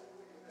Christ.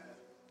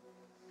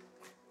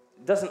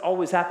 It doesn't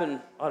always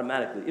happen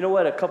automatically. You know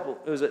what, I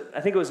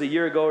think it was a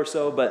year ago or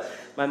so, but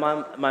my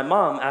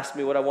mom asked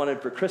me what I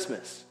wanted for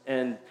Christmas.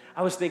 And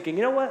I was thinking,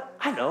 you know what,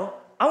 I know,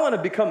 I want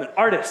to become an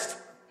artist.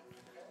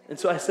 And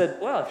so I said,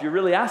 well, if you're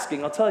really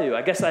asking, I'll tell you.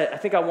 I guess I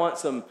think I want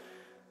to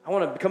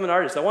become an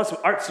artist. I want some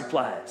art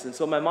supplies. And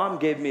so my mom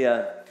gave me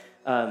a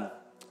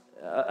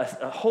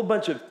whole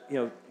bunch of,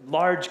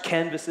 large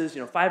canvases,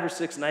 5 or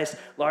 6 nice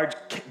large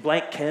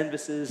blank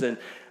canvases and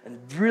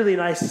really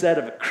nice set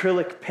of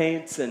acrylic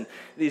paints and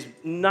these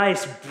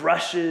nice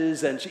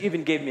brushes. And she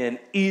even gave me an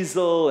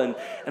easel. And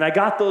I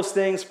got those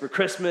things for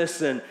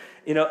Christmas. And,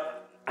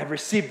 I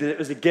received it. It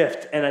was a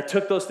gift. And I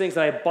took those things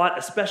and I bought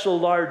a special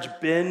large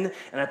bin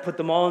and I put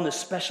them all in this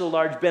special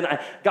large bin.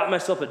 I got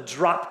myself a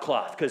drop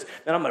cloth because,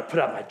 man, I'm going to put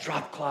out my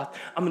drop cloth.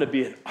 I'm going to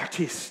be an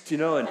artiste,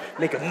 and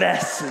make a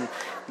mess and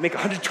make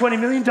 $120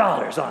 million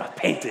on a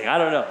painting. I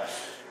don't know.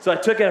 So I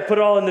took it, I put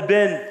it all in the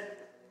bin.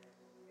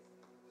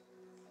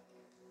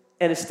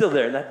 And it's still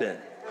there in that bin.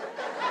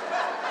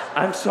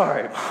 I'm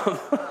sorry, Mom.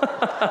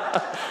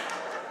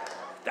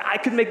 I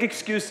could make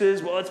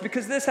excuses. Well, it's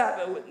because this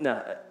happened.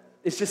 No.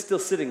 It's just still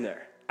sitting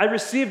there. I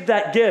received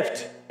that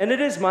gift, and it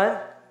is mine,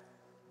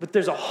 but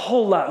there's a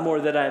whole lot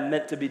more that I'm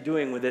meant to be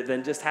doing with it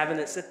than just having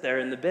it sit there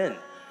in the bin.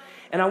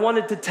 And I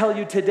wanted to tell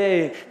you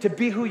today to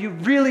be who you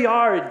really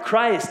are in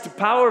Christ,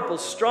 powerful,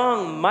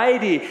 strong,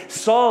 mighty,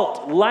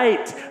 salt,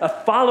 light, a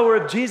follower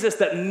of Jesus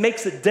that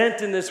makes a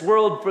dent in this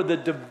world for the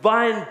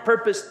divine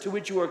purpose to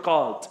which you are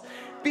called.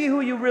 Be who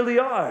you really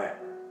are.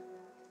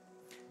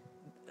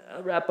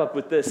 I'll wrap up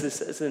with this. It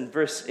says in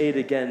verse 8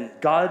 again,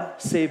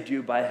 God saved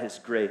you by his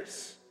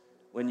grace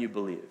when you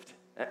believed.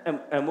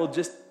 And we'll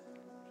just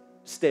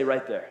stay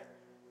right there.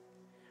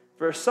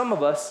 For some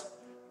of us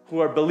who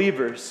are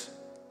believers,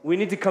 we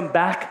need to come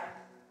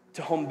back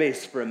to home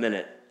base for a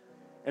minute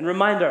and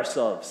remind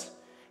ourselves,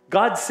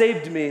 God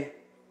saved me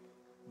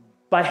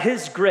by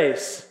his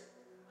grace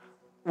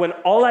when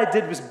all I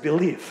did was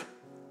believe.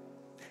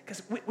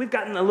 Because we've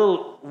gotten a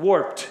little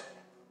warped.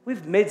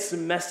 We've made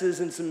some messes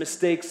and some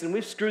mistakes, and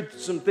we've screwed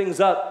some things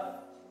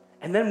up.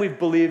 And then we've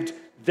believed,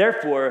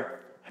 therefore,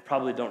 I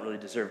probably don't really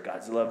deserve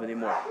God's love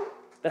anymore.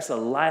 That's a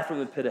lie from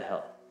the pit of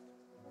hell.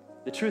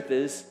 The truth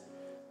is,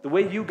 the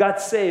way you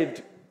got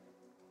saved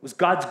was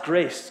God's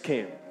grace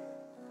came.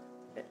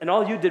 And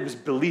all you did was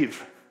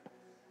believe.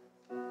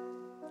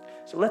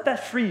 So let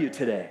that free you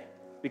today,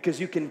 because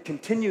you can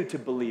continue to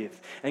believe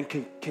and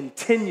can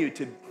continue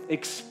to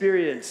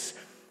experience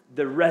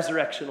the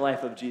resurrection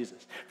life of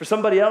Jesus. For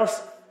somebody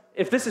else,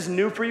 if this is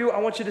new for you, I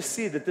want you to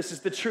see that this is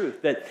the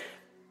truth, that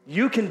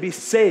you can be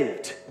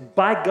saved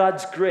by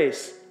God's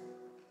grace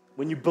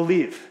when you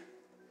believe.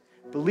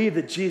 Believe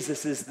that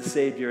Jesus is the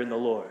Savior and the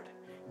Lord.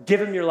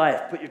 Give him your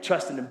life, put your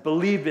trust in him,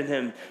 believe in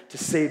him to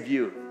save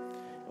you.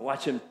 And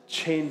watch him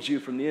change you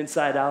from the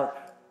inside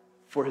out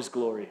for his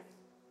glory.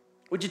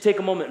 Would you take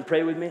a moment and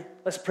pray with me?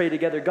 Let's pray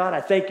together. God, I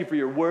thank you for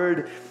your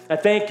word. I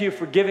thank you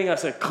for giving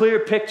us a clear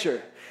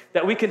picture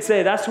that we can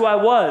say, that's who I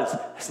was.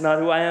 That's not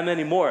who I am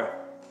anymore.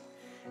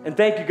 And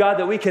thank you, God,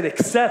 that we can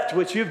accept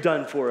what you've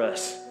done for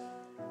us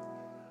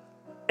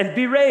and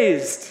be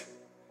raised,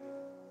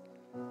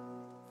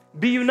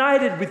 be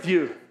united with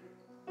you.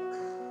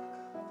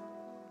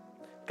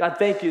 God,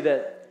 thank you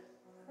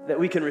that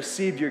we can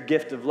receive your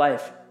gift of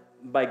life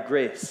by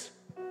grace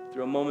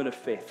through a moment of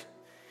faith.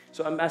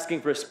 So I'm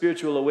asking for a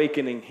spiritual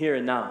awakening here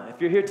and now. If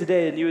you're here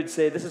today and you would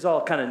say, this is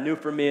all kind of new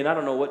for me and I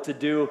don't know what to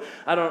do.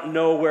 I don't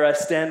know where I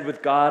stand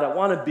with God. I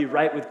want to be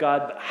right with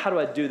God, but how do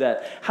I do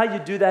that? How you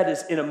do that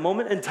is in a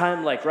moment in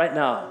time like right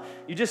now.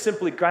 You just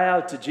simply cry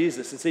out to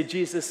Jesus and say,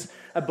 Jesus,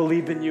 I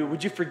believe in you.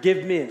 Would you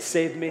forgive me and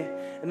save me?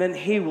 And then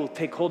he will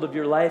take hold of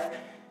your life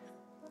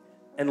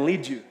and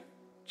lead you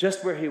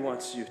just where he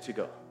wants you to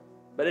go.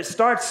 But it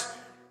starts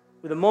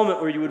with a moment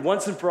where you would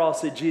once and for all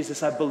say,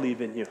 Jesus, I believe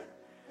in you.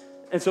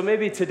 And so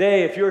maybe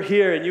today, if you're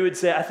here and you would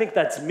say, I think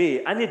that's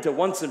me, I need to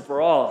once and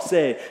for all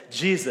say,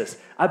 Jesus,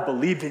 I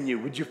believe in you.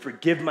 Would you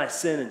forgive my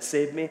sin and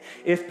save me?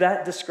 If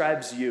that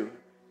describes you,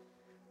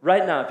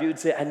 right now, if you would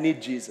say, I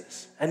need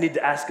Jesus, I need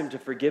to ask him to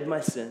forgive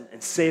my sin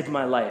and save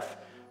my life.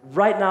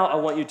 Right now, I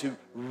want you to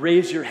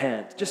raise your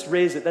hand. Just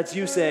raise it. That's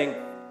you saying,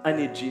 I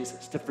need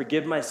Jesus to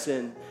forgive my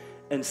sin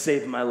and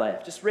save my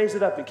life. Just raise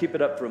it up and keep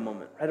it up for a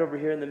moment. Right over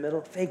here in the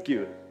middle, thank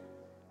you.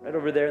 Right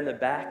over there in the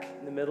back,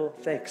 in the middle,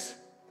 thanks.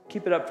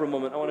 Keep it up for a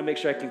moment. I want to make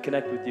sure I can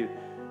connect with you.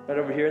 Right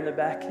over here in the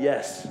back,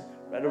 yes.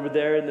 Right over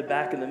there in the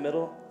back, in the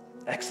middle,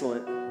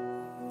 excellent.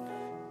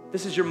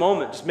 This is your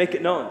moment. Just make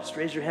it known. Just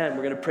raise your hand.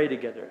 We're going to pray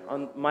together.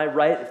 On my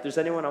right, if there's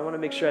anyone, I want to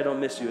make sure I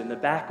don't miss you. In the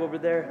back over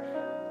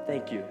there,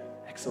 thank you.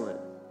 Excellent.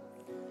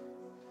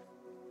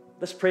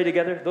 Let's pray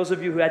together. Those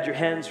of you who had your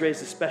hands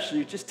raised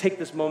especially, just take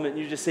this moment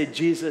and you just say,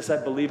 Jesus,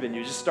 I believe in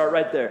you. Just start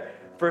right there.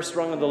 First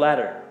rung of the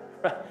ladder.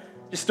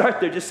 Just start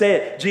there. Just say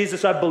it.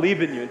 Jesus, I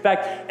believe in you. In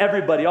fact,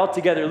 everybody all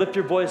together, lift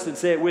your voice and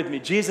say it with me.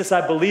 Jesus,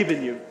 I believe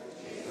in you.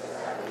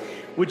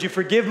 Would you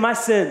forgive my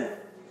sin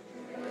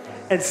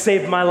and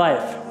save my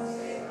life?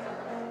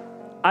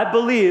 I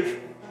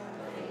believe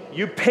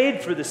you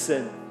paid for the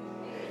sin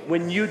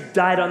when you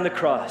died on the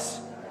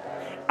cross.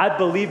 I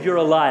believe you're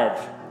alive.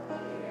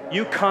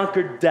 You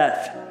conquered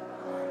death.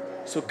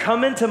 So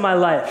come into my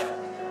life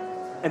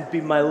and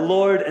be my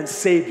Lord and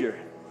Savior.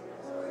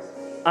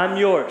 I'm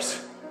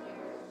yours.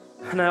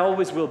 And I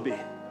always will be.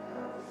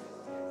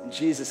 In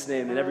Jesus'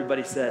 name. And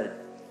everybody said,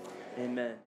 amen.